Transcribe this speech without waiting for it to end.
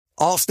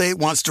Allstate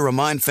wants to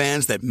remind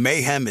fans that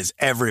mayhem is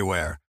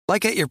everywhere,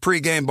 like at your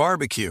pregame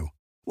barbecue.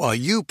 While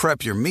you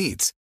prep your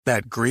meats,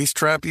 that grease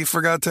trap you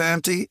forgot to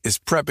empty is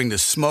prepping to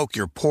smoke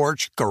your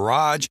porch,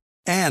 garage,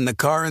 and the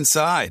car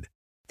inside.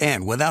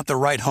 And without the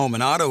right home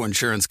and auto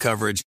insurance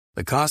coverage,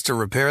 the cost to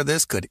repair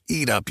this could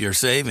eat up your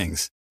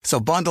savings. So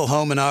bundle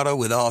home and auto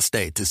with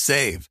Allstate to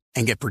save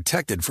and get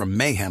protected from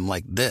mayhem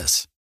like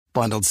this.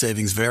 Bundled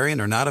savings vary and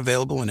are not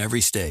available in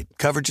every state.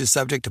 Coverage is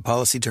subject to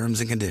policy terms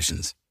and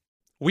conditions.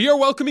 We are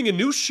welcoming a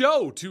new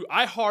show to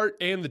iHeart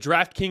and the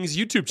DraftKings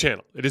YouTube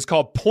channel. It is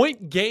called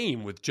Point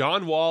Game with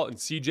John Wall and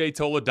CJ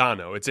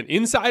Toledano. It's an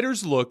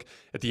insider's look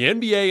at the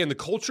NBA and the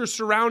culture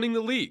surrounding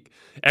the league.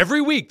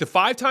 Every week, the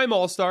five-time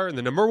All-Star and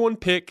the number one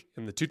pick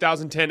in the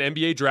 2010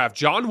 NBA draft,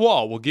 John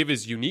Wall, will give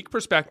his unique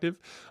perspective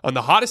on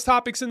the hottest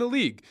topics in the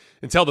league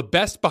and tell the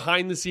best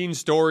behind-the-scenes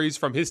stories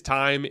from his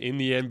time in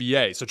the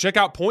NBA. So check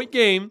out Point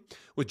Game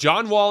with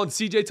John Wall and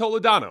CJ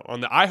Toledano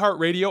on the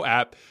iHeartRadio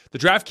app, the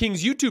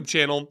DraftKings YouTube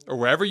channel, or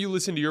wherever you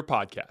listen to your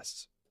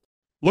podcasts.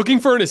 Looking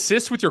for an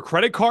assist with your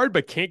credit card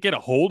but can't get a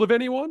hold of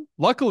anyone?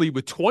 Luckily,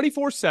 with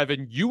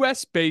 24/7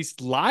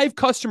 U.S.-based live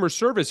customer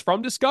service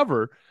from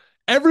Discover,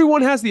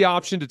 everyone has the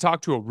option to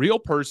talk to a real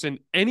person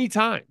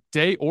anytime,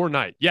 day or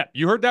night. Yeah,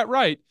 you heard that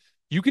right.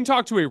 You can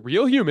talk to a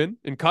real human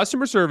in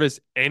customer service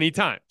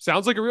anytime.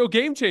 Sounds like a real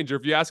game changer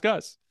if you ask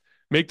us.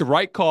 Make the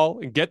right call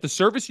and get the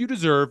service you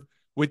deserve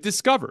with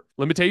Discover.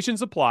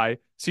 Limitations apply.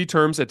 See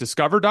terms at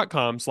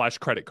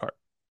discover.com/creditcard.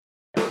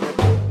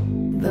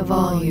 The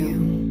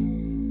volume.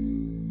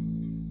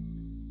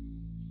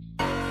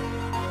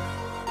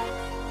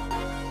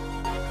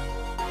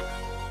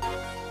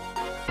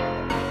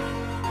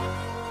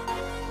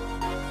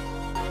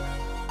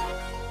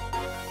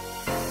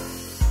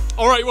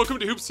 All right, welcome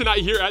to Hoops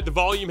Tonight here at The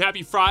Volume.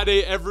 Happy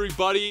Friday,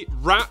 everybody.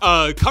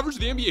 Coverage of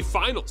the NBA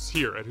Finals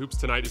here at Hoops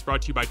Tonight is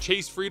brought to you by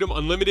Chase Freedom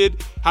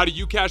Unlimited. How do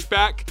you cash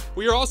back?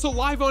 We are also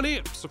live on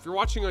AMP, so if you're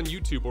watching on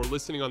YouTube or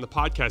listening on the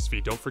podcast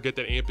feed, don't forget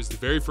that AMP is the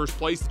very first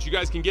place that you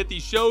guys can get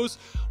these shows.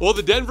 Well,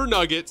 the Denver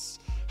Nuggets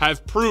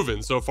have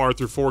proven so far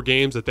through 4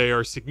 games that they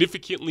are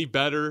significantly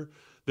better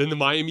than the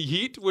Miami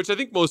Heat, which I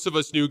think most of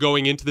us knew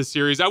going into the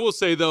series. I will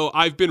say, though,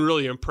 I've been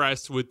really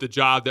impressed with the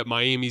job that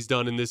Miami's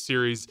done in this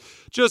series,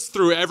 just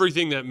through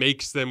everything that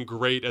makes them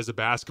great as a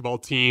basketball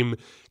team,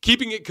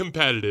 keeping it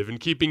competitive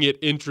and keeping it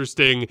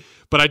interesting.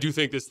 But I do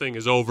think this thing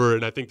is over,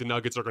 and I think the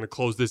Nuggets are going to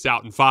close this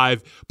out in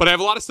 5. But I have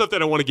a lot of stuff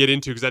that I want to get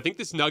into because I think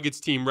this Nuggets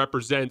team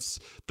represents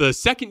the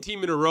second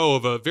team in a row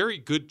of a very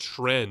good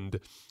trend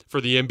for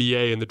the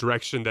NBA and the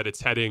direction that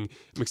it's heading.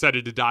 I'm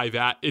excited to dive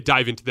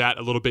into that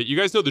a little bit. You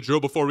guys know the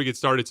drill. Before we get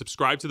started,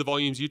 subscribe to the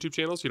Volume's YouTube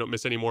channel so you don't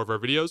miss any more of our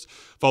videos.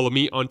 Follow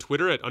me on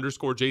Twitter at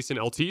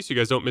 _JasonLT so you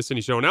guys don't miss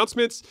any show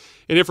announcements.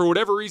 And if for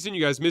whatever reason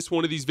you guys miss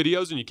one of these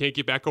videos and you can't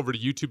get back over to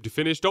YouTube to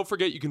finish, don't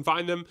forget you can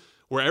find them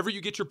wherever you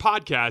get your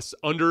podcasts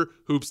under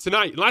Hoops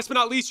Tonight. And last but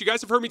not least, you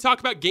guys have heard me talk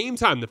about Game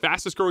Time, the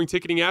fastest growing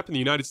ticketing app in the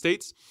United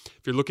States.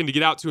 If you're looking to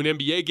get out to an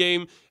NBA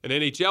game, an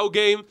NHL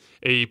game,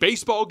 a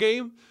baseball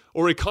game,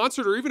 or a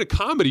concert, or even a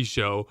comedy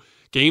show,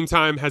 Game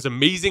Time has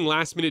amazing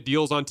last-minute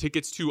deals on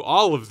tickets to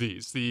all of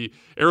these. The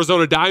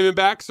Arizona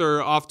Diamondbacks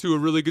are off to a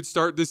really good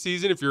start this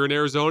season. If you're in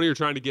Arizona, you're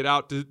trying to get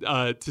out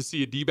to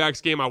see a D-backs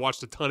game. I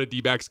watched a ton of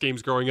D-backs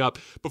games growing up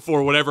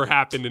before whatever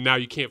happened, and now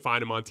you can't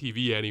find them on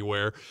TV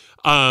anywhere.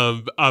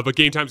 But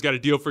Game Time's got a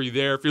deal for you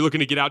there. If you're looking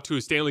to get out to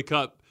a Stanley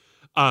Cup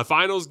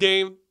Finals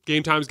game,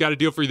 Game Time's got a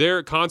deal for you there.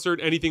 At concert,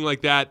 anything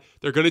like that,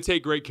 they're going to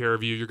take great care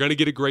of you. You're going to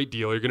get a great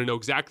deal. You're going to know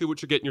exactly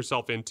what you're getting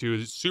yourself into.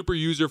 It's super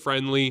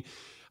user-friendly.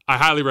 I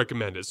highly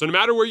recommend it. So no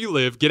matter where you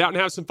live, get out and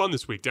have some fun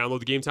this week. Download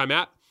the Game Time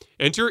app,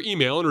 enter your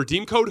email, and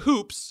redeem code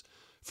HOOPS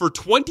for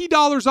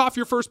 $20 off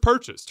your first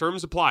purchase.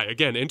 Terms apply.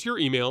 Again, enter your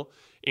email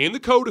and the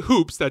code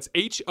HOOPS, that's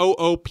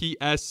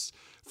HOOPS,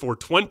 for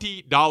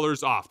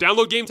 $20 off.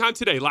 Download Game Time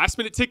today.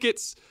 Last-minute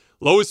tickets,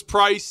 lowest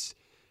price,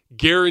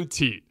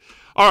 guaranteed.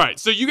 All right,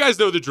 so you guys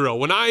know the drill.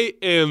 When I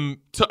am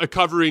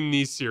covering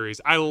these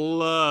series, I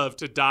love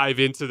to dive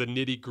into the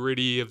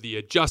nitty-gritty of the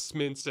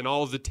adjustments and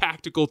all of the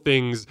tactical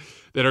things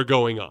that are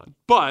going on.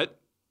 But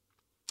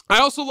I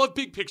also love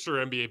big picture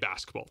NBA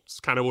basketball.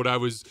 It's kind of what I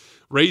was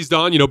raised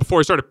on, before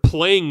I started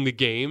playing the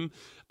game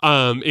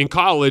in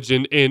college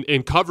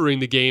and covering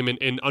the game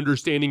and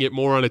understanding it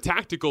more on a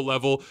tactical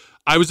level.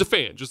 I was a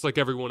fan, just like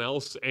everyone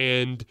else,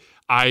 and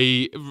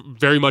I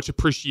very much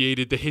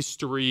appreciated the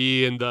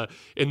history and the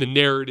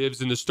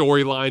narratives and the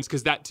storylines,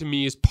 because that to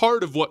me is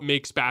part of what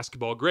makes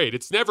basketball great.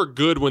 It's never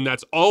good when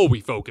that's all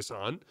we focus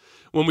on.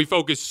 When we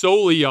focus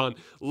solely on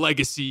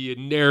legacy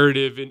and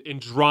narrative and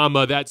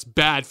drama, that's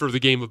bad for the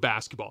game of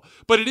basketball.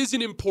 But it is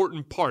an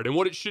important part, and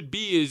what it should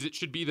be is it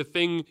should be the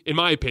thing, in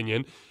my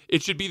opinion,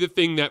 it should be the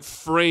thing that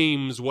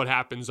frames what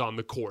happens on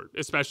the court,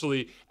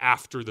 especially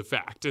after the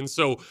fact. And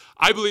so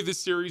I believe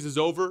this series is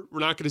over.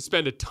 We're not going to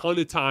spend a ton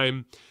of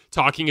time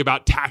talking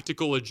about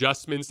tactical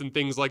adjustments and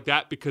things like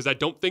that, because I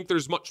don't think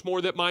there's much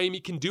more that Miami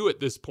can do at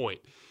this point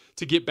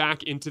to get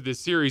back into this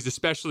series,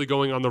 especially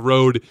going on the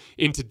road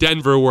into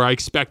Denver, where I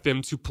expect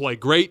them to play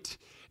great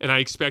and I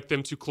expect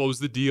them to close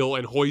the deal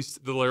and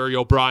hoist the Larry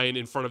O'Brien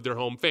in front of their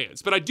home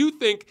fans. But I do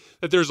think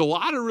that there's a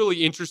lot of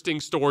really interesting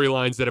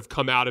storylines that have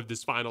come out of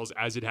this finals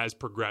as it has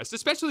progressed,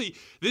 especially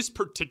this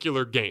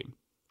particular game.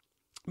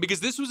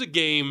 Because this was a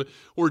game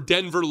where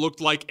Denver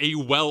looked like a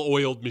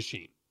well-oiled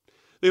machine.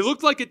 They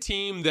looked like a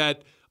team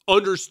that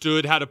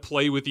understood how to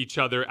play with each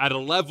other at a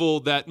level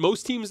that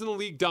most teams in the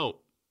league don't.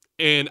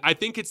 And I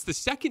think it's the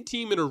second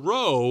team in a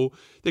row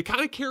that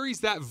kind of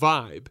carries that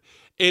vibe.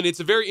 And it's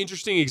a very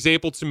interesting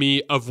example to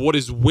me of what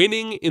is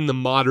winning in the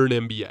modern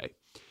NBA.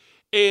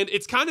 And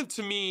it's kind of,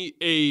 to me,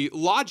 a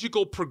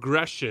logical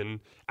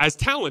progression as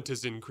talent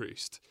has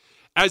increased.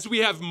 As we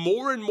have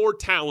more and more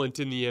talent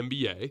in the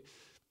NBA,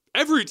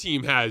 every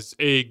team has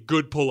a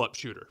good pull-up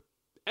shooter.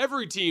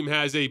 Every team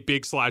has a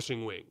big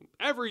slashing wing.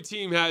 Every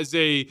team has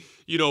an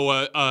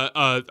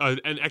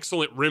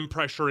excellent rim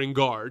pressuring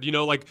guard.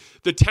 Like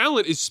the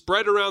talent is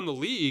spread around the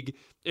league,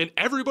 and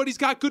everybody's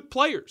got good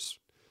players.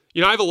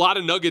 I have a lot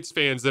of Nuggets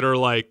fans that are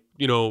like,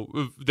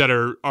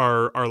 that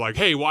are like,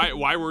 hey,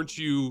 why weren't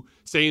you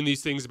saying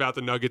these things about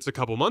the Nuggets a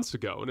couple months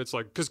ago? And it's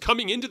like, because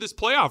coming into this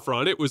playoff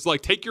run, it was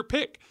like, take your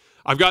pick.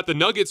 I've got the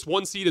Nuggets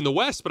 1 seed in the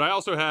West, but I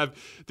also have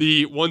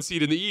the 1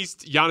 seed in the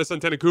East, Giannis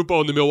Antetokounmpo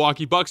and the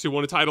Milwaukee Bucks, who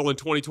won a title in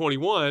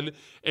 2021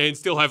 and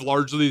still have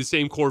largely the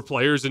same core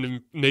players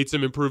and made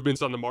some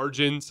improvements on the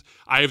margins.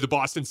 I have the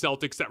Boston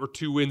Celtics that were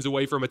 2 wins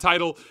away from a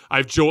title. I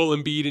have Joel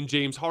Embiid and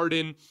James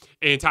Harden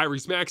and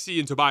Tyrese Maxey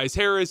and Tobias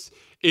Harris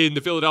in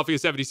the Philadelphia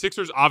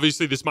 76ers.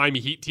 Obviously, this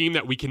Miami Heat team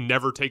that we can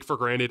never take for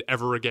granted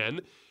ever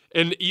again.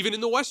 And even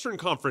in the Western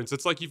Conference,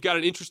 it's like you've got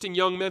an interesting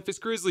young Memphis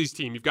Grizzlies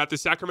team. You've got the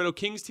Sacramento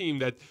Kings team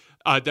that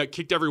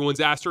kicked everyone's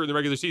ass during the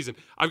regular season.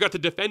 I've got the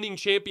defending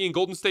champion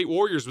Golden State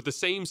Warriors with the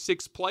same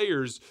 6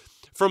 players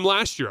from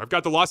last year. I've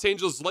got the Los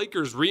Angeles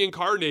Lakers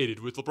reincarnated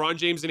with LeBron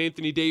James and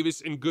Anthony Davis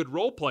and good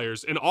role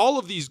players. And all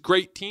of these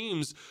great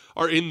teams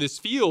are in this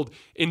field.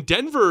 And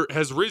Denver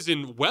has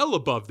risen well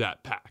above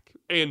that pack.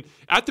 And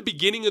at the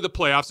beginning of the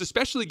playoffs,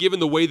 especially given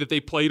the way that they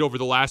played over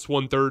the last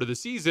 1/3 of the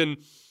season,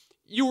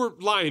 you were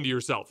lying to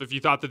yourself if you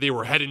thought that they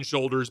were head and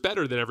shoulders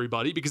better than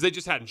everybody, because they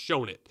just hadn't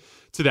shown it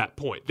to that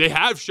point. They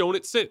have shown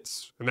it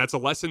since, and that's a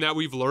lesson that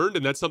we've learned,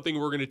 and that's something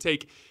we're going to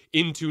take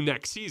into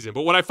next season.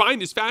 But what I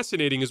find is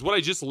fascinating is what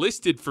I just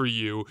listed for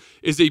you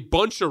is a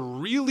bunch of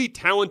really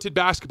talented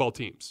basketball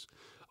teams,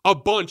 a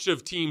bunch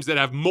of teams that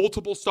have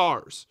multiple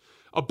stars,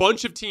 a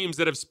bunch of teams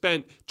that have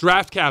spent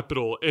draft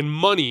capital and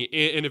money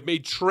and have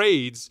made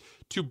trades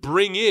to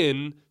bring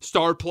in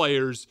star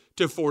players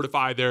to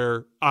fortify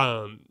their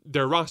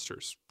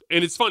rosters.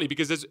 And it's funny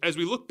because as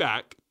we look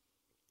back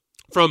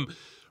from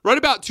right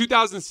about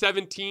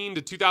 2017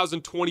 to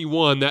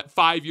 2021, that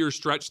 5-year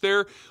stretch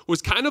there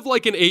was kind of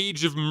like an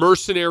age of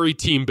mercenary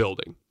team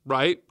building,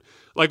 right?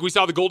 Like we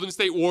saw the Golden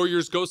State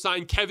Warriors go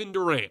sign Kevin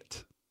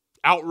Durant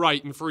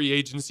outright in free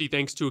agency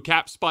thanks to a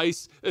cap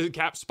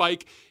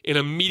spike and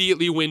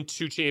immediately win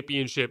 2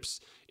 championships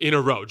in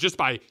a row just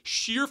by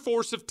sheer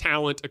force of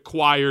talent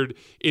acquired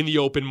in the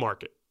open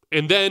market.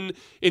 And then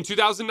in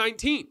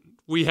 2019,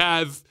 we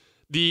have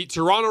the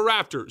Toronto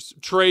Raptors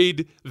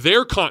trade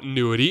their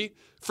continuity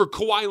for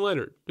Kawhi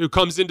Leonard, who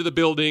comes into the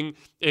building,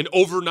 and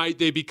overnight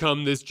they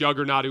become this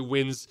juggernaut who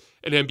wins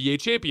an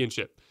NBA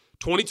championship.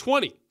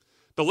 2020,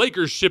 the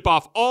Lakers ship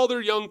off all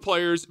their young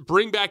players,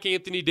 bring back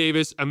Anthony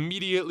Davis,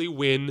 immediately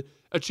win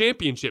a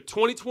championship.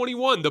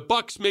 2021, the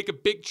Bucks make a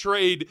big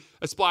trade,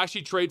 a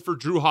splashy trade for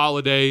Drew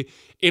Holiday,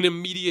 and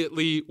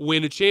immediately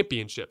win a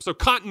championship. So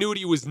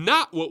continuity was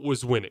not what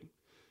was winning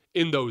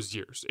in those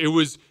years. It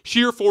was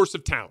sheer force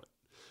of talent.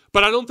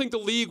 But I don't think the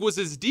league was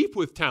as deep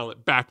with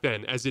talent back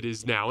then as it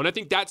is now. And I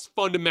think that's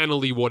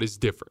fundamentally what is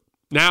different.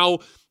 Now,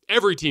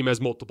 every team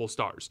has multiple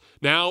stars.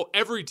 Now,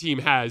 every team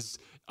has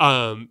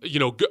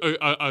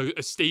a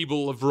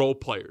stable of role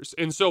players.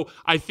 And so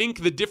I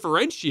think the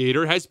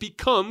differentiator has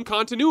become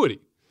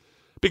continuity.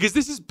 Because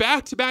this is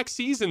back-to-back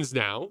seasons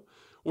now,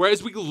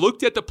 whereas we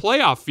looked at the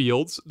playoff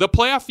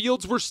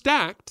fields were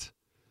stacked,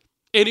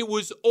 and it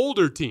was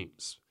older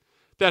teams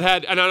that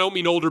had, and I don't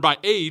mean older by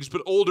age,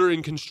 but older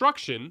in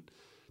construction,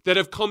 that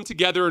have come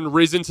together and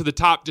risen to the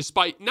top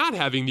despite not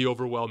having the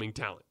overwhelming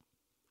talent.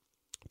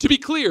 To be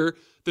clear,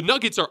 the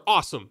Nuggets are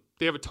awesome.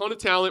 They have a ton of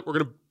talent. We're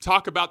going to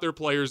talk about their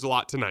players a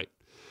lot tonight.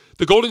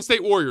 The Golden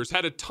State Warriors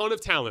had a ton of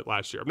talent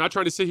last year. I'm not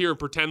trying to sit here and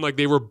pretend like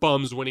they were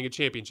bums winning a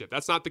championship.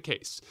 That's not the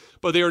case.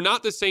 But they are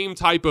not the same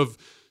type of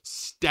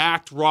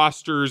stacked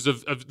rosters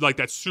of like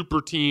that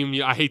super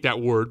team. I hate that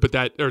word, but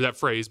that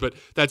phrase, but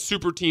that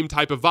super team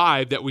type of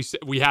vibe that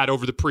we had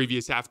over the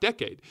previous half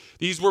decade.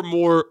 These were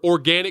more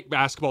organic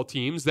basketball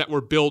teams that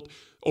were built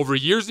over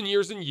years and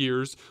years and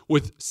years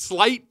with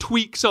slight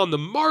tweaks on the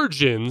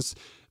margins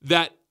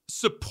that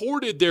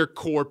supported their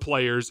core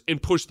players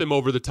and pushed them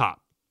over the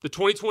top. The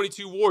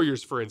 2022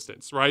 Warriors, for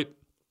instance, right?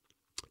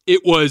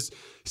 It was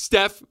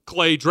Steph,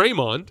 Clay,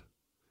 Draymond,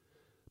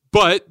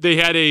 but they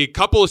had a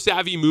couple of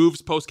savvy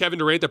moves post Kevin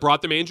Durant that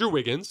brought them Andrew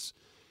Wiggins.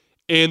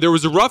 And there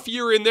was a rough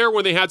year in there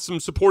when they had some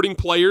supporting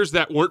players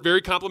that weren't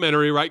very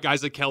complimentary, right?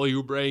 Guys like Kelly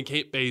Oubre and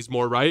Kent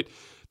Bazemore, right?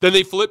 Then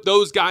they flip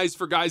those guys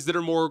for guys that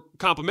are more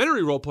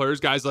complementary role players,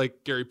 guys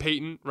like Gary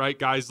Payton, right?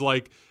 Guys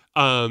like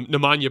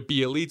Nemanja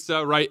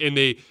Bjelica, right?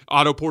 And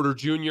Otto Porter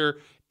Jr.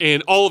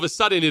 And all of a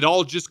sudden, it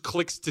all just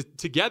clicks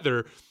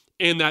together.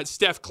 And that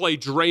Steph, Clay,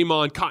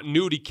 Draymond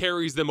continuity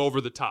carries them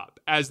over the top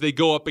as they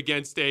go up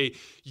against a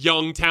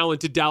young,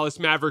 talented Dallas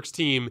Mavericks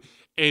team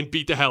and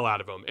beat the hell out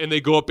of them. And they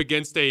go up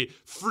against a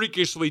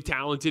freakishly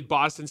talented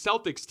Boston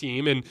Celtics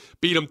team and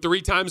beat them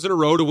 3 times in a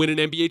row to win an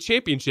NBA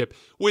championship.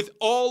 With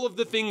all of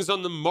the things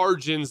on the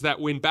margins that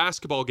win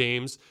basketball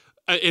games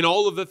and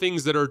all of the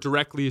things that are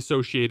directly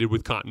associated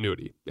with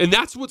continuity. And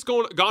that's what's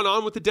gone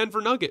on with the Denver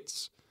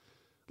Nuggets.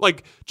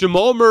 Like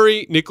Jamal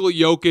Murray, Nikola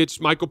Jokic,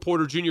 Michael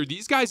Porter Jr.,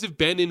 these guys have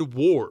been in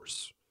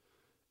wars.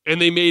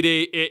 And they made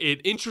an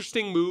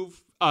interesting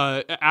move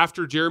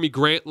after Jeremy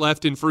Grant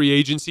left in free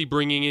agency,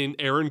 bringing in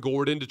Aaron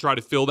Gordon to try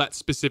to fill that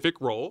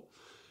specific role.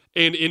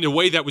 And in a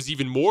way that was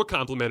even more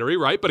complimentary,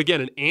 right? But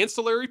again, an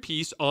ancillary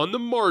piece on the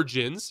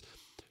margins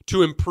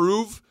to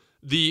improve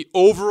the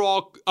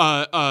overall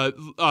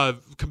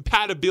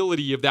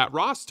compatibility of that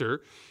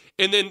roster.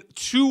 And then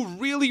 2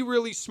 really,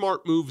 really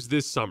smart moves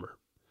this summer.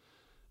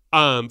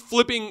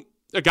 Flipping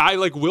a guy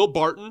like Will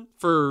Barton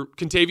for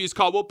Kentavious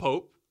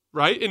Caldwell-Pope,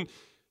 right? And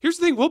here's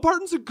the thing, Will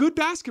Barton's a good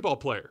basketball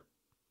player.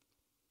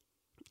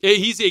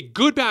 He's a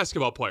good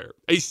basketball player,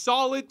 a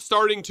solid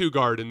starting 2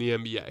 guard in the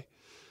NBA.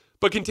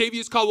 But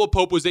Kentavious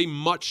Caldwell-Pope was a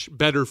much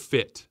better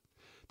fit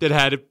that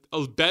had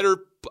a better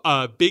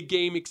big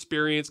game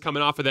experience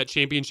coming off of that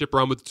championship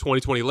run with the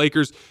 2020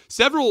 Lakers.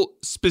 Several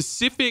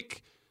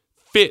specific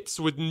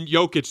fits with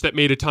Jokic that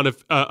made a ton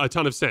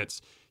of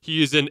sense.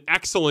 He is an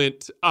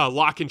excellent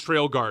lock and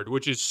trail guard,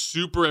 which is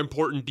super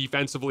important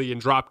defensively in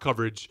drop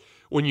coverage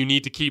when you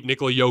need to keep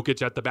Nikola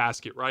Jokic at the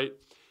basket, right?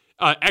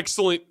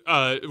 Excellent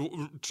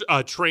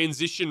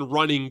transition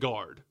running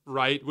guard,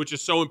 right? Which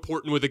is so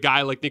important with a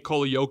guy like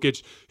Nikola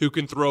Jokic who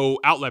can throw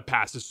outlet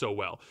passes so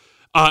well.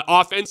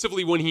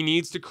 Offensively, when he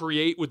needs to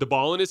create with the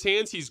ball in his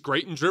hands, he's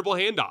great in dribble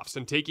handoffs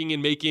and taking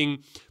and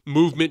making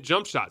movement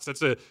jump shots.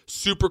 That's a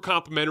super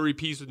complimentary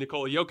piece with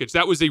Nikola Jokic.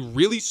 That was a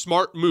really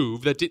smart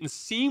move that didn't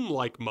seem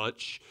like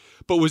much,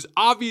 but was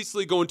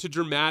obviously going to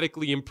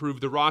dramatically improve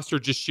the roster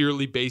just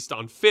sheerly based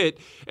on fit.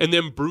 And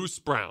then Bruce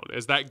Brown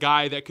as that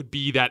guy that could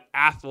be that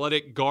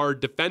athletic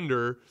guard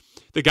defender,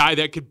 the guy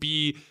that could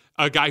be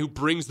a guy who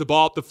brings the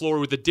ball up the floor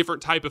with a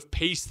different type of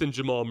pace than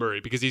Jamal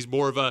Murray because he's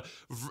more of a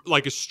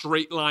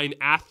straight line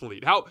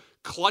athlete. How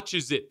clutch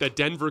is it that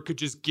Denver could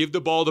just give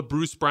the ball to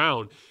Bruce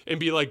Brown and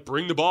be like,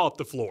 bring the ball up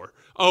the floor?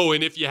 Oh,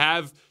 and if you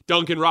have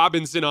Duncan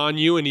Robinson on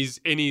you and he's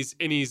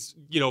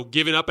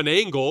giving up an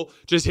angle,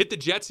 just hit the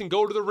Jets and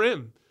go to the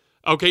rim.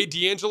 Okay,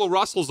 D'Angelo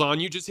Russell's on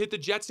you, just hit the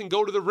Jets and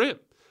go to the rim.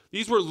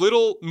 These were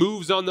little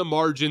moves on the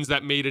margins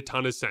that made a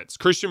ton of sense.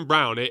 Christian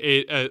Braun,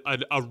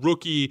 a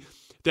rookie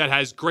that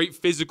has great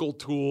physical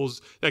tools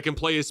that can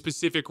play a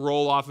specific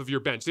role off of your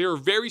bench. They are a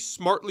very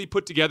smartly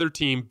put together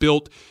team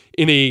built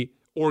in an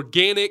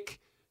organic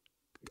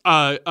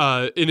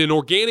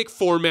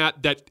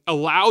format that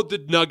allowed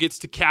the Nuggets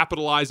to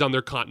capitalize on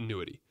their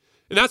continuity.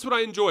 And that's what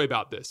I enjoy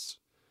about this.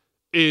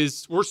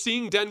 Is we're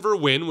seeing Denver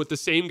win with the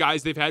same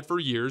guys they've had for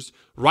years,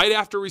 right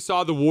after we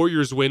saw the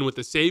Warriors win with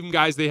the same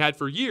guys they had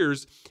for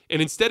years,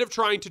 and instead of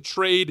trying to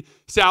trade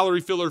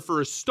salary filler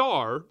for a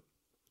star,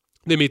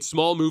 they made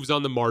small moves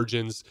on the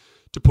margins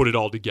to put it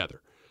all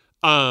together.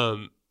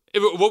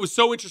 What was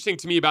so interesting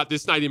to me about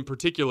this night in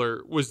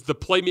particular was the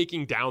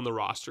playmaking down the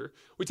roster.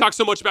 We talked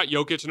so much about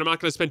Jokic, and I'm not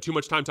going to spend too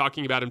much time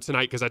talking about him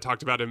tonight because I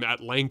talked about him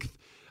at length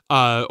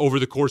over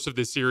the course of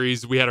this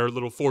series. We had our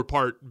little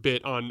 4-part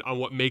bit on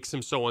what makes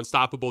him so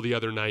unstoppable the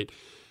other night.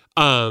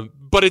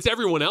 But it's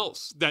everyone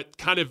else that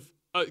kind of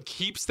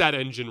keeps that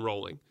engine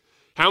rolling.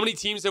 How many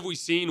teams have we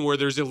seen where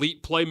there's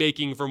elite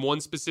playmaking from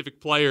one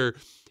specific player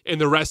and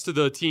the rest of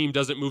the team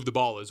doesn't move the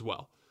ball as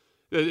well?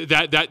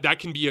 That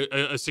can be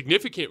a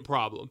significant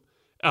problem,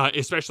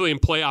 especially in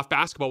playoff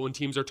basketball when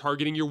teams are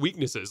targeting your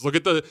weaknesses. Look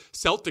at the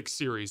Celtics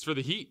series for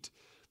the Heat,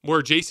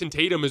 where Jason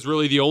Tatum is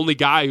really the only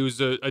guy who's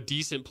a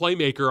decent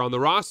playmaker on the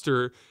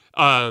roster,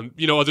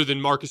 other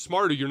than Marcus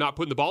Smart, who you're not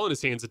putting the ball in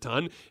his hands a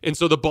ton. And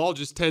so the ball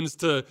just tends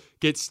to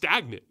get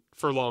stagnant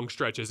for long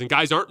stretches, and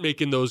guys aren't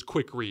making those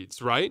quick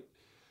reads, right?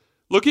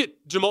 Look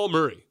at Jamal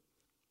Murray.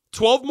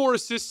 12 more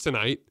assists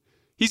tonight.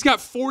 He's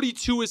got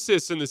 42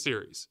 assists in the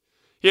series.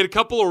 He had a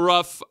couple of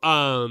rough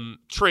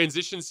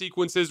transition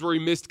sequences where he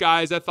missed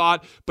guys, I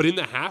thought. But in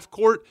the half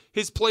court,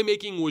 his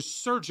playmaking was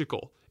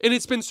surgical. And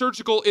it's been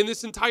surgical in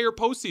this entire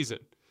postseason.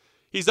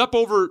 He's up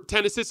over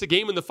 10 assists a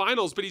game in the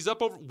finals, but he's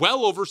up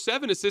well over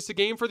 7 assists a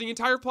game for the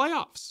entire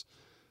playoffs.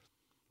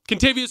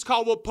 Kentavious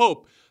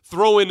Caldwell-Pope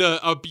throwing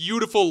a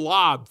beautiful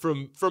lob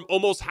from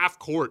almost half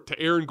court to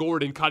Aaron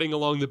Gordon cutting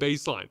along the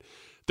baseline.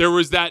 There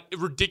was that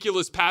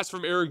ridiculous pass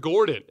from Aaron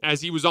Gordon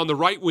as he was on the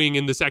right wing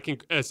in the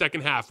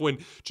second half when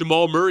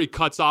Jamal Murray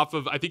cut off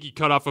of a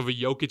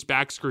Jokic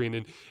back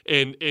screen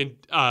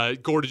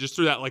and Gordon just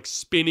threw that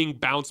spinning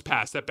bounce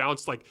pass that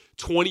bounced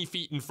 20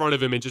 feet in front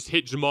of him and just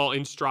hit Jamal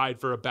in stride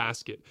for a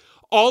basket.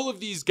 All of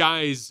these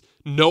guys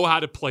know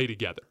how to play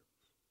together.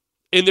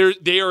 And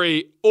they are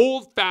a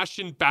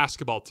old-fashioned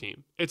basketball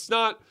team. It's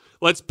not,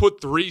 let's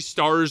put 3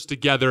 stars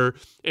together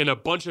and a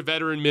bunch of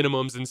veteran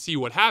minimums and see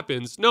what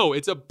happens. No,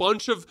 it's a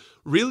bunch of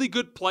really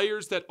good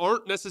players that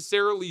aren't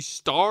necessarily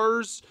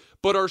stars,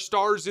 but are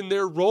stars in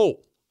their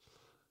role.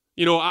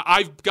 You know,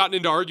 I've gotten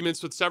into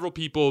arguments with several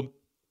people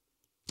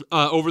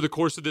over the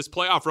course of this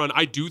playoff run.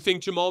 I do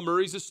think Jamal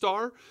Murray's a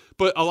star,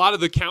 but a lot of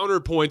the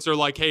counterpoints are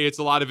like, hey, it's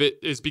a lot of it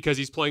is because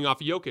he's playing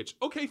off of Jokic.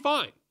 Okay,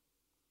 fine.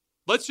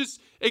 Let's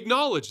just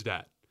acknowledge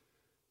that.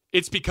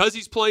 It's because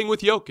he's playing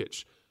with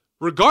Jokic.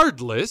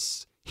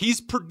 Regardless,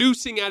 he's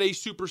producing at a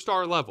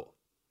superstar level.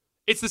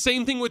 It's the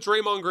same thing with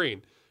Draymond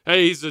Green.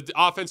 Hey, he's an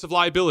offensive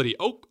liability.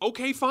 Oh,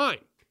 okay, fine.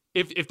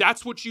 If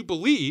that's what you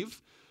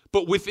believe,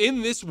 but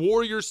within this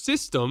Warriors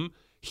system,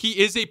 he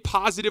is a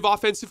positive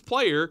offensive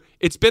player.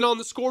 It's been on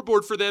the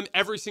scoreboard for them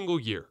every single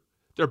year.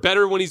 They're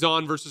better when he's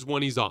on versus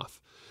when he's off.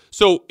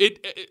 So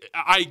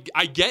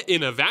I get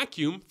in a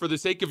vacuum for the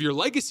sake of your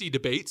legacy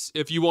debates.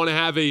 If you want to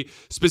have a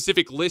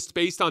specific list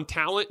based on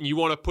talent and you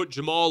want to put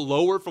Jamal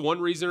lower for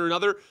one reason or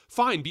another,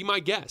 fine, be my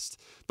guest.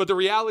 But the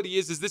reality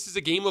is this is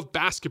a game of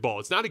basketball.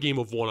 It's not a game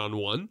of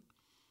one-on-one.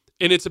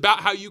 And it's about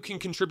how you can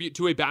contribute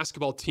to a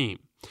basketball team.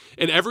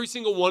 And every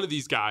single one of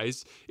these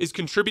guys is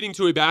contributing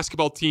to a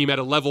basketball team at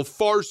a level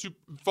far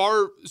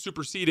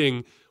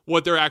superseding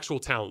what their actual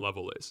talent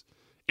level is.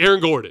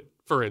 Aaron Gordon,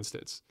 for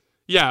instance.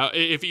 Yeah,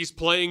 if he's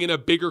playing in a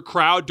bigger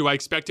crowd, do I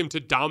expect him to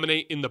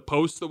dominate in the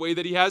post the way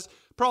that he has?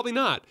 Probably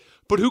not.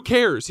 But who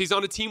cares? He's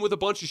on a team with a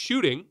bunch of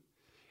shooting,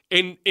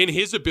 and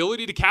his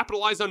ability to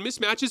capitalize on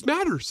mismatches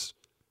matters.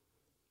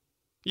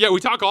 Yeah,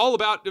 we talk all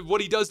about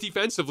what he does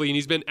defensively, and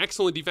he's been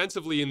excellent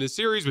defensively in this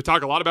series. We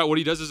talk a lot about what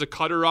he does as a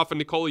cutter off of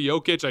Nikola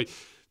Jokic. I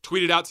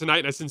tweeted out tonight,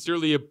 and I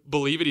sincerely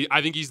believe it.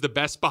 I think he's the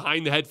best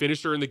behind-the-head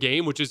finisher in the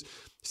game, which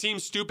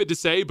seems stupid to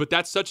say, but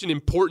that's such an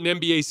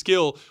important NBA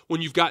skill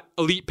when you've got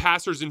elite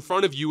passers in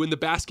front of you and the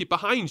basket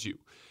behind you.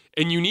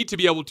 And you need to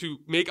be able to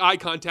make eye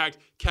contact,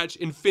 catch,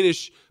 and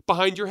finish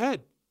behind your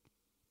head.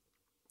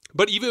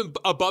 But even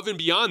above and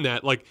beyond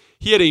that, like,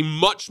 he had a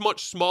much,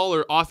 much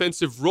smaller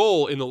offensive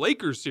role in the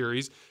Lakers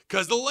series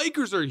because the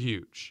Lakers are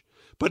huge.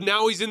 But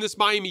now he's in this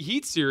Miami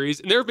Heat series,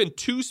 and there have been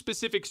 2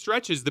 specific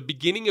stretches, the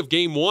beginning of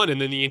game 1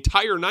 and then the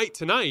entire night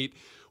tonight,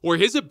 where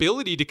his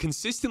ability to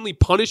consistently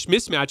punish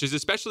mismatches,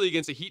 especially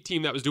against a Heat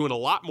team that was doing a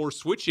lot more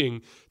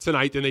switching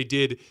tonight than they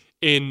did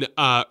in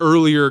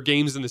earlier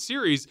games in the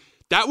series,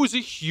 that was a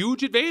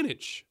huge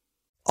advantage.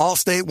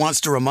 Allstate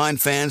wants to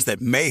remind fans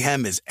that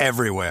mayhem is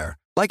everywhere,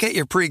 like at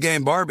your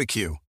pregame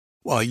barbecue.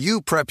 While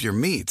you prep your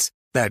meats,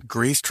 that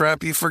grease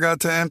trap you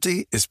forgot to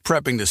empty is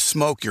prepping to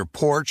smoke your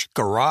porch,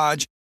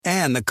 garage,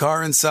 and the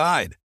car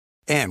inside.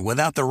 And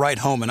without the right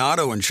home and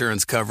auto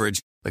insurance coverage,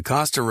 the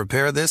cost to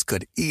repair this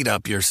could eat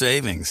up your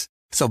savings.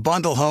 So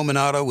bundle home and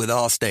auto with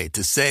Allstate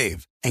to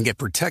save and get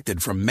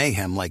protected from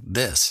mayhem like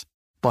this.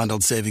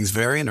 Bundled savings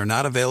vary and are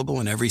not available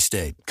in every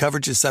state.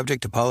 Coverage is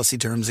subject to policy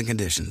terms and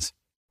conditions.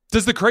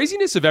 Does the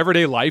craziness of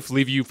everyday life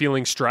leave you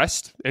feeling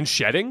stressed and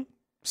shedding?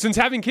 Since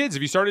having kids,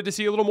 have you started to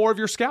see a little more of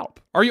your scalp?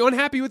 Are you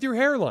unhappy with your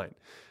hairline?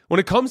 When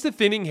it comes to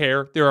thinning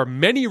hair, there are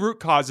many root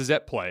causes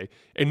at play,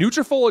 and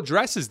Nutrafol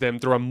addresses them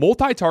through a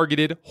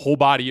multi-targeted,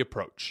 whole-body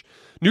approach.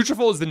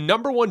 Nutrafol is the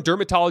 #1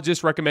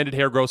 dermatologist-recommended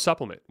hair growth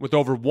supplement, with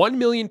over 1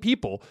 million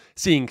people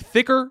seeing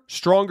thicker,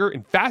 stronger,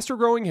 and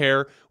faster-growing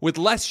hair with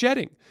less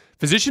shedding.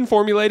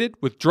 Physician-formulated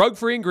with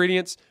drug-free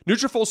ingredients,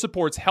 Nutrafol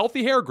supports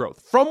healthy hair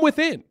growth from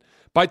within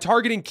by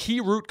targeting key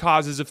root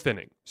causes of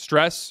thinning: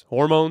 stress,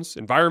 hormones,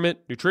 environment,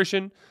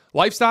 nutrition,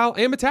 lifestyle,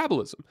 and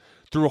metabolism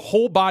through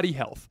whole-body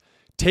health.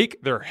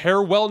 Take their hair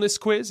wellness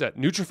quiz at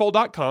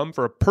Nutrafol.com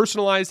for a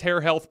personalized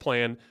hair health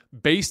plan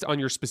based on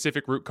your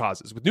specific root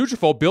causes. With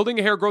Nutrafol, building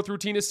a hair growth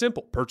routine is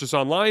simple. Purchase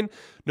online,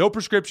 no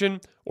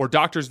prescription or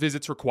doctor's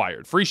visits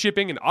required. Free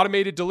shipping and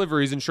automated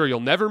deliveries ensure you'll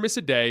never miss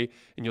a day,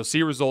 and you'll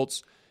see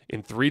results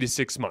in 3 to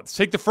 6 months.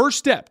 Take the first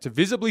step to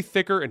visibly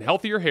thicker and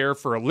healthier hair.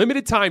 For a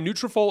limited time,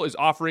 Nutrafol is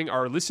offering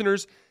our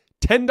listeners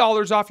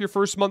 $10 off your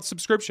first month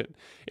subscription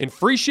and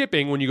free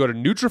shipping when you go to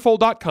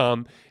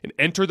Nutrafol.com and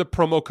enter the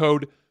promo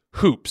code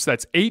HOOPS.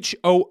 That's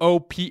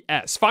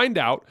HOOPS. Find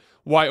out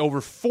why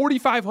over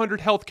 4,500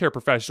 healthcare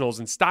professionals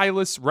and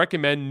stylists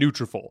recommend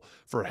Nutrafol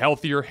for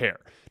healthier hair.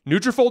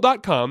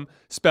 Nutrafol.com,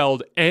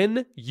 spelled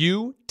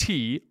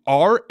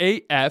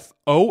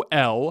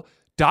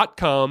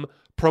Nutrafol.com,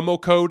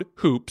 promo code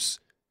HOOPS,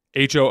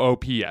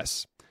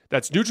 HOOPS.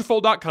 That's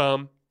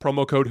Nutrafol.com,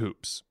 promo code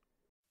HOOPS.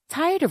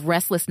 Tired of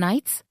restless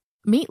nights?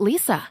 Meet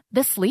Leesa,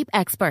 the sleep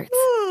experts.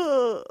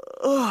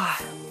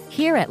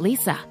 Here at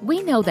Leesa,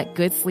 we know that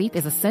good sleep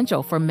is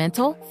essential for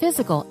mental,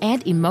 physical,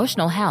 and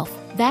emotional health.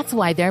 That's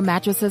why their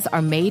mattresses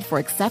are made for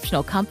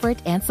exceptional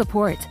comfort and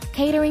support,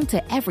 catering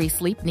to every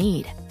sleep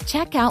need.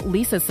 Check out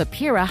Leesa's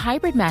Sapira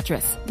Hybrid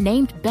Mattress,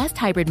 named Best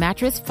Hybrid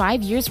Mattress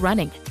 5 years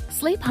running.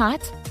 Sleep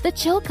hot? The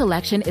Chill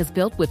Collection is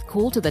built with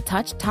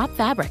cool-to-the-touch top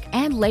fabric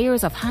and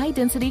layers of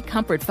high-density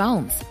comfort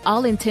foams,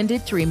 all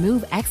intended to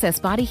remove excess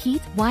body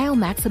heat while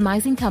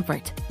maximizing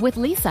comfort. With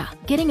Leesa,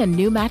 getting a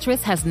new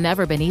mattress has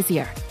never been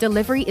easier.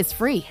 Delivery is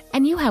free,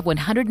 and you have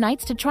 100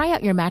 nights to try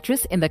out your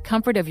mattress in the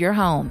comfort of your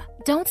home.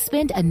 Don't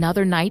spend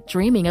another night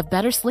dreaming of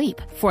better sleep.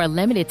 For a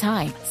limited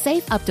time,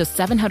 save up to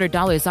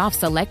 $700 off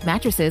select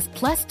mattresses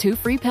plus 2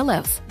 free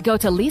pillows. Go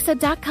to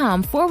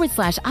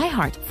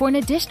leesa.com/iHeart for an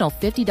additional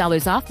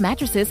 $50 off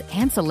mattresses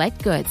and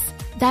select goods.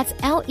 That's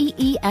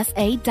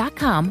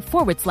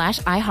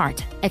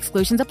LEESA.com/iHeart.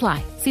 Exclusions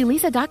apply. See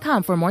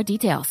leesa.com for more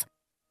details.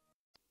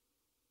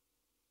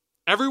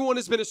 Everyone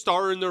has been a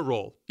star in their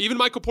role. Even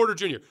Michael Porter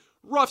Jr.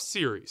 Rough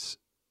series.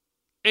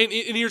 And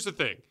here's the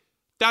thing.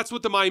 That's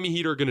what the Miami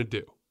Heat are going to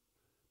do.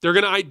 They're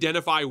going to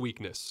identify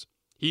weakness.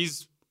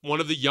 He's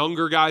one of the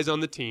younger guys on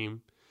the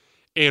team,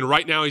 and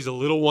right now he's a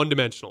little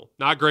one-dimensional.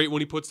 Not great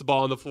when he puts the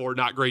ball on the floor,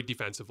 not great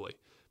defensively.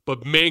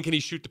 But man, can he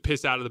shoot the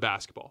piss out of the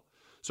basketball.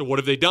 So what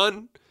have they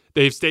done?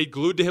 They've stayed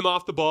glued to him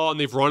off the ball, and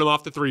they've run him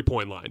off the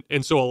three-point line.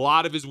 And so a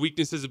lot of his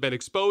weaknesses have been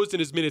exposed, and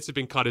his minutes have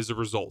been cut as a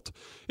result.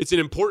 It's an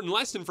important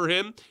lesson for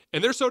him,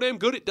 and they're so damn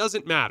good it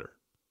doesn't matter.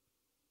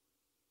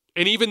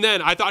 And even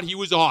then, I thought he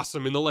was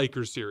awesome in the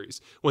Lakers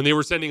series when they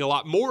were sending a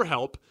lot more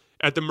help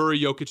at the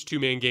Murray-Jokic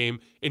two-man game,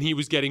 and he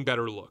was getting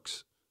better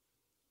looks.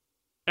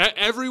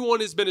 Everyone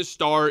has been a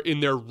star in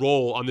their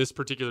role on this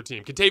particular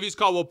team. Kentavious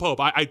Caldwell-Pope,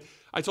 I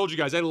told you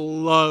guys, I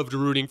loved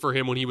rooting for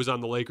him when he was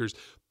on the Lakers.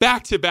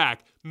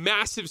 Back-to-back,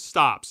 massive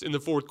stops in the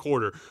fourth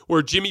quarter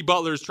where Jimmy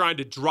Butler is trying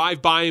to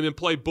drive by him and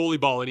play bully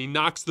ball, and he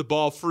knocks the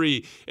ball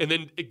free, and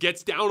then it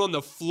gets down on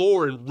the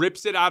floor and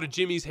rips it out of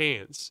Jimmy's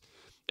hands.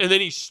 And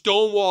then he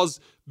stonewalls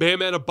Bam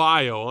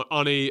Adebayo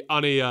on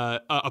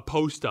a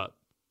post-up.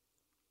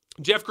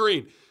 Jeff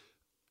Green,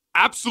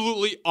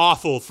 absolutely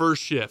awful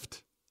first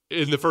shift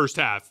in the first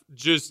half.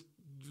 Just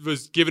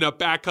was giving up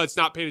back cuts,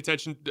 not paying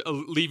attention,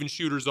 leaving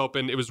shooters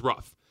open. It was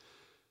rough.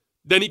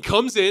 Then he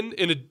comes in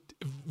a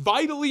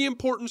vitally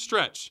important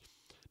stretch.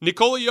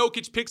 Nikola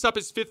Jokic picks up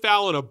his fifth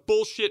foul on a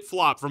bullshit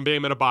flop from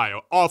Bam Adebayo.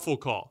 Awful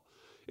call.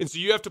 And so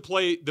you have to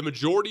play the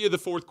majority of the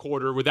fourth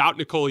quarter without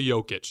Nikola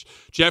Jokic.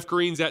 Jeff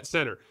Green's at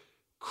center.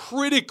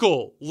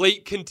 Critical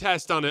late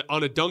contest on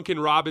a Duncan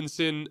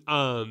Robinson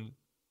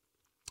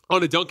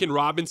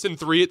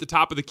three at the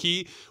top of the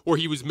key where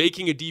he was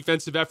making a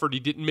defensive effort he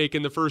didn't make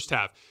in the first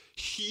half.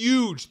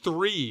 Huge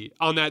three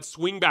on that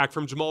swing back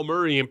from Jamal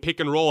Murray and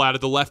pick and roll out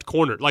of the left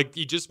corner. Like,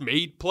 he just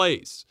made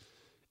plays.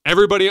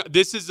 Everybody,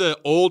 this is an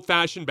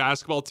old-fashioned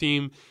basketball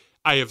team.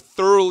 I have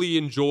thoroughly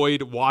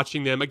enjoyed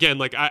watching them. Again,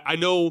 like I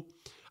know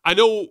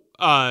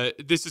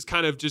this is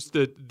kind of just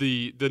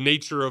the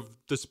nature of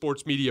the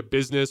sports media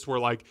business where,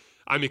 like,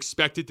 I'm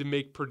expected to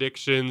make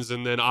predictions,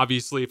 and then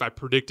obviously if I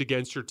predict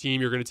against your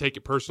team, you're going to take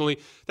it personally.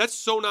 That's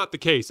so not the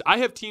case. I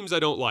have teams I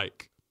don't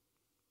like.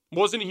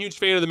 Wasn't a huge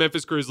fan of the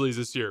Memphis Grizzlies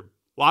this year.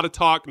 A lot of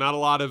talk, not a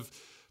lot of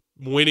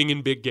winning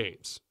in big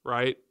games,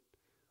 right?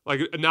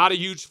 Like, not a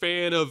huge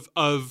fan of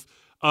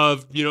Joel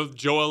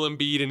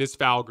Embiid and his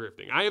foul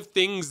grifting. I have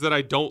things that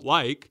I don't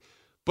like,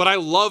 but I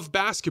love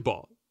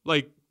basketball.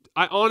 Like,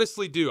 I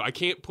honestly do. I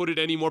can't put it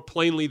any more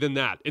plainly than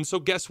that. And so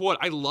guess what?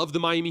 I love the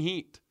Miami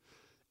Heat.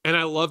 And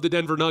I love the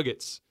Denver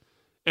Nuggets.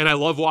 And I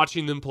love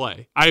watching them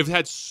play. I've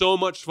had so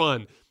much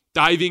fun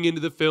diving into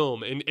the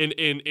film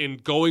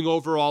and going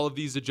over all of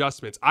these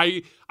adjustments.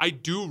 I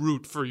do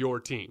root for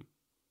your team.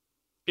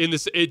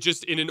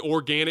 Just in an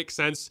organic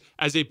sense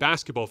as a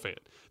basketball fan.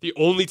 The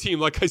only team,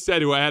 like I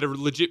said, who I had a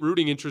legit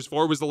rooting interest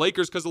for was the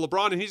Lakers because of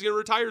LeBron, and he's going to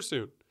retire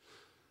soon.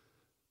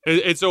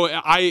 And so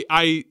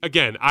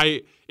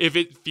if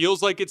it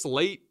feels like it's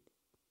late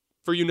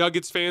for you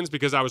Nuggets fans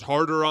because I was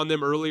harder on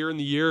them earlier in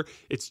the year,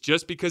 it's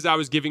just because I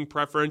was giving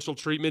preferential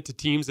treatment to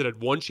teams that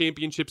had won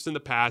championships in the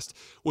past,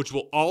 which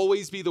will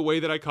always be the way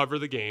that I cover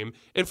the game.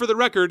 And for the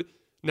record,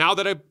 now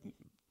that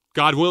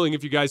God willing,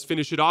 if you guys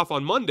finish it off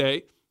on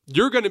Monday,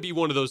 you're going to be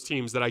one of those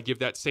teams that I give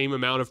that same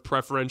amount of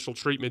preferential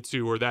treatment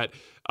to, or that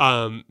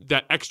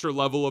extra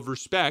level of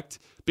respect,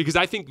 because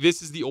I think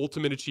this is the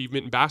ultimate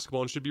achievement in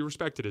basketball and should be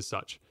respected as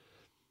such.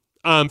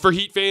 For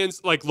Heat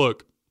fans, like,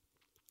 look,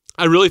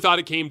 I really thought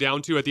it came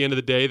down to, at the end of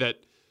the day, that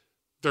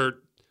they're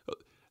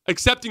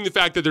accepting the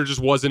fact that there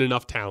just wasn't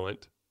enough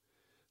talent.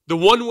 The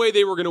one way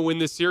they were going to win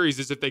this series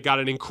is if they got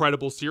an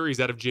incredible series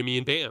out of Jimmy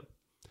and Bam.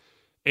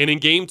 And in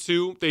game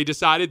 2, they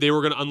decided they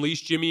were going to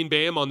unleash Jimmy and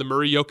Bam on the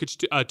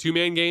Murray-Jokic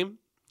two-man game.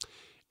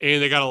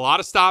 And they got a lot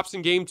of stops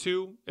in game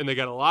 2, and they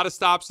got a lot of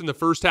stops in the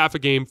first half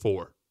of game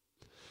 4.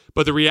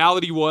 But the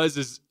reality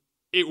is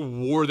it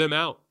wore them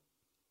out.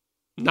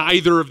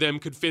 Neither of them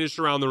could finish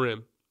around the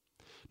rim.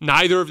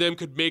 Neither of them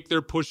could make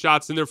their push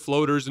shots and their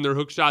floaters and their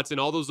hook shots and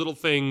all those little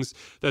things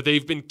that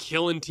they've been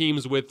killing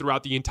teams with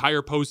throughout the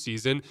entire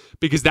postseason,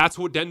 because that's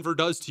what Denver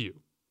does to you.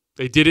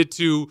 They did it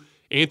to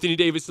Anthony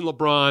Davis and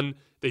LeBron.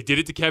 They did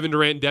it to Kevin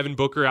Durant and Devin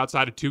Booker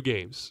outside of 2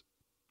 games.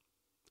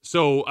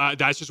 So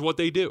that's just what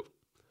they do.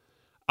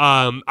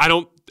 I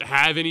don't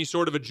have any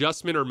sort of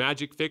adjustment or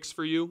magic fix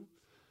for you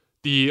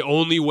The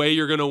only way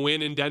you're going to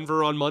win in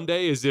Denver on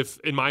Monday is if,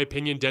 in my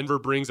opinion, Denver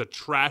brings a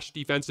trash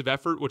defensive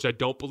effort, which I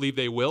don't believe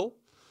they will,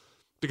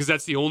 because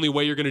that's the only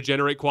way you're going to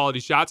generate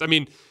quality shots. I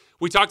mean,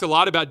 we talked a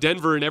lot about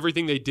Denver and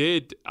everything they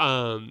did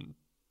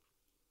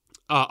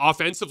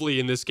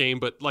offensively in this game,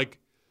 but like,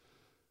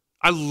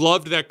 I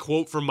loved that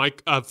quote from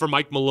Mike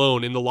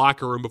Malone in the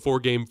locker room before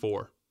Game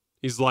 4.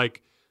 He's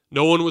like,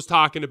 no one was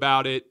talking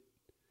about it,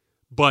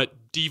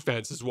 but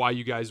defense is why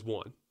you guys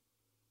won.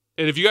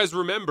 And if you guys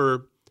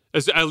remember,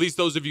 at least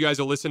those of you guys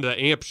that listen to the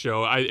AMP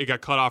show, it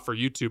got cut off for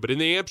YouTube. But in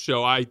the AMP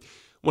show,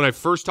 when I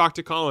first talked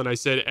to Colin, I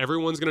said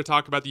everyone's going to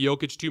talk about the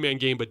Jokic two-man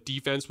game, but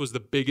defense was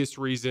the biggest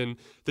reason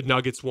the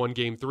Nuggets won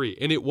Game 3.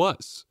 And it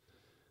was.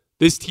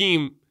 This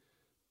team,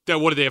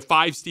 what did they have,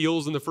 5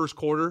 steals in the first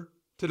quarter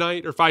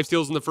tonight? Or 5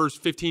 steals in the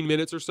first 15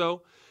 minutes or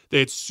so? They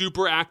had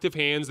super active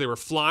hands. They were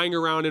flying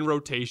around in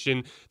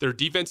rotation. Their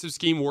defensive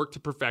scheme worked to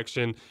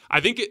perfection.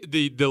 I think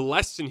the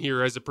lesson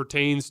here as it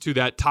pertains to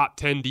that top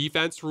 10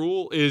 defense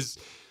rule is,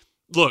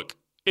 look,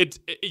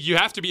 you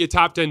have to be a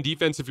top 10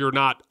 defense if you're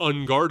not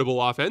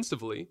unguardable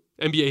offensively.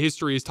 NBA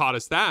history has taught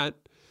us that.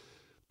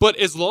 But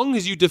as long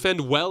as you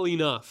defend well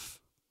enough,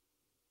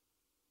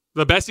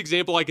 the best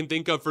example I can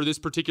think of for this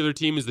particular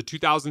team is the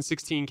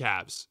 2016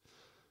 Cavs,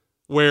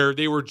 where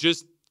they were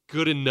just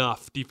good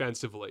enough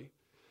defensively.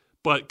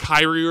 But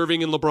Kyrie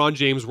Irving and LeBron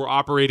James were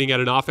operating at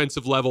an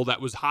offensive level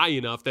that was high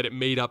enough that it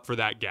made up for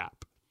that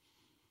gap.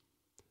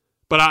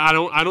 But I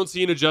don't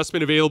see an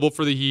adjustment available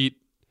for the Heat.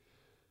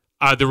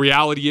 The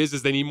reality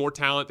is they need more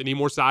talent, they need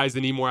more size, they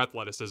need more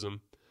athleticism.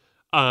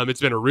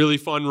 It's been a really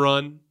fun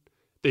run.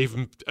 They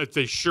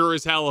sure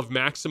as hell have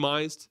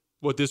maximized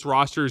what this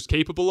roster is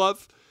capable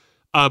of.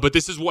 But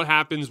this is what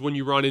happens when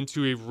you run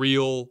into a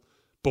real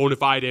bona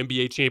fide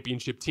NBA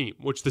championship team,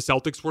 which the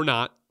Celtics were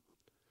not,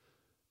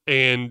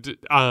 and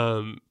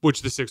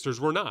which the Sixers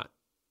were not,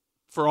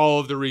 for all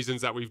of the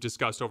reasons that we've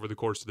discussed over the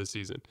course of the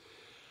season.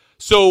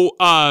 So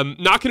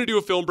not going to do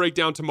a film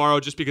breakdown tomorrow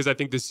just because I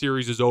think this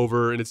series is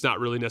over and it's not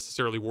really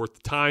necessarily worth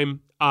the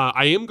time.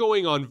 I am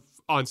going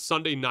on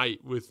Sunday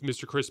night with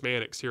Mr. Chris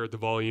Mannix here at The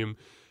Volume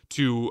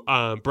to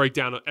break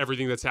down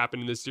everything that's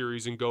happened in this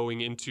series and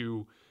going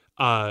into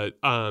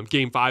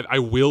Game 5. I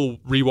will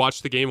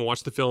rewatch the game and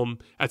watch the film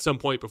at some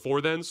point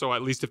before then, so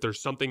at least if there's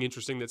something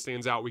interesting that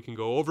stands out, we can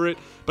go over it.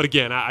 But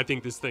again, I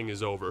think this thing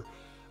is over.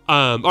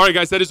 All right,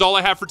 guys, that is all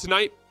I have for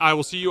tonight. I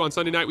will see you on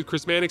Sunday night with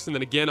Chris Mannix, and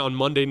then again on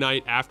Monday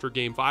night after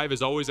Game 5.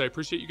 As always, I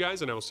appreciate you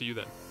guys, and I will see you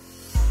then.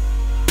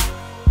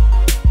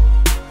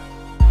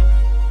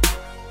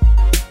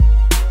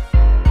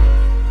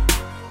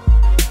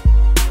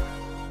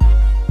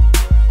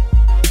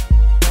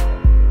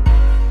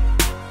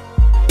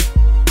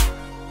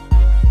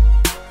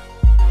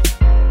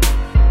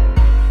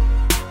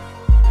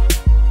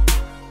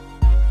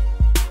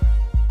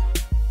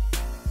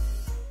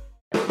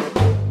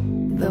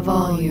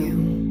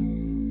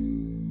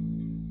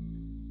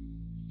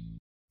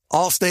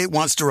 Allstate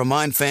wants to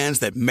remind fans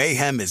that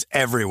mayhem is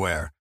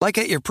everywhere, like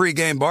at your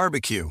pregame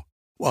barbecue.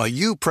 While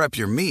you prep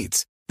your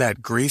meats,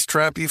 that grease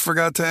trap you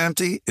forgot to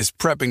empty is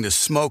prepping to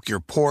smoke your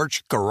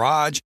porch,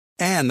 garage,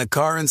 and the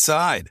car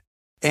inside.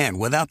 And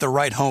without the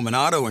right home and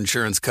auto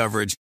insurance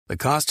coverage, the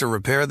cost to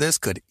repair this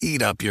could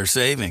eat up your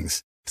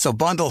savings. So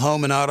bundle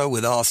home and auto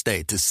with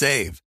Allstate to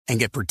save and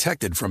get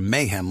protected from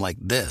mayhem like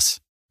this.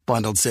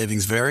 Bundled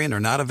savings vary and are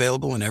not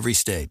available in every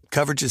state.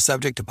 Coverage is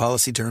subject to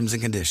policy terms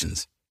and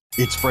conditions.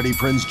 It's Freddie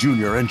Prinze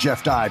Jr. and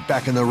Jeff Dye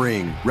back in the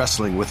ring.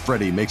 Wrestling with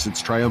Freddie makes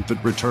its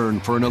triumphant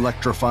return for an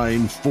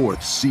electrifying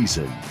 4th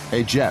season.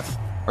 Hey, Jeff,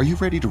 are you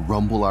ready to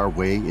rumble our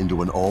way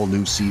into an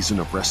all-new season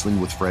of Wrestling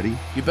with Freddie?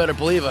 You better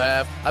believe I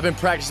have. I've been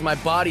practicing my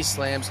body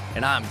slams,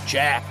 and I'm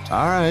jacked.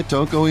 All right,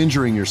 don't go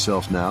injuring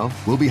yourself now.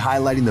 We'll be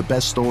highlighting the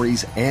best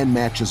stories and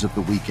matches of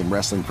the week in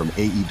wrestling from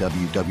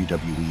AEW,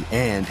 WWE,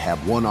 and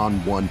have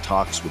one-on-one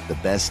talks with the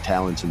best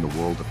talents in the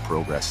world of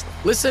pro wrestling.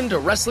 Listen to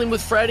Wrestling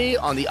with Freddie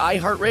on the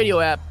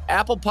iHeartRadio app,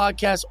 Apple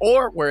Podcasts,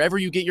 or wherever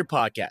you get your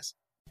podcasts.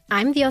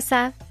 I'm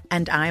Diosa.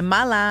 And I'm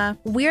Mala.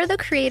 We're the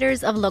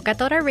creators of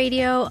Locatora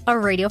Radio, a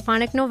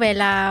radiophonic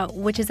novela,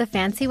 which is a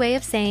fancy way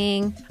of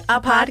saying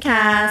a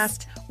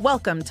podcast.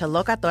 Welcome to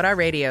Locatora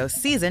Radio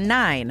Season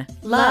 9.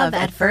 Love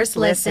at First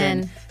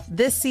Listen.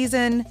 This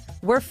season,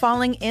 we're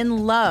falling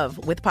in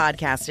love with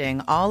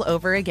podcasting all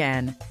over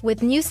again.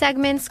 With new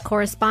segments,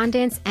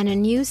 correspondence, and a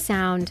new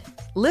sound.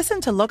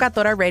 Listen to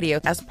Locatora Radio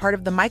as part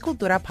of the My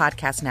Cultura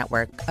Podcast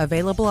Network.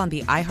 Available on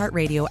the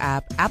iHeartRadio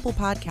app, Apple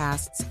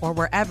Podcasts, or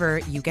wherever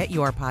you get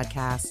your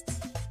podcasts.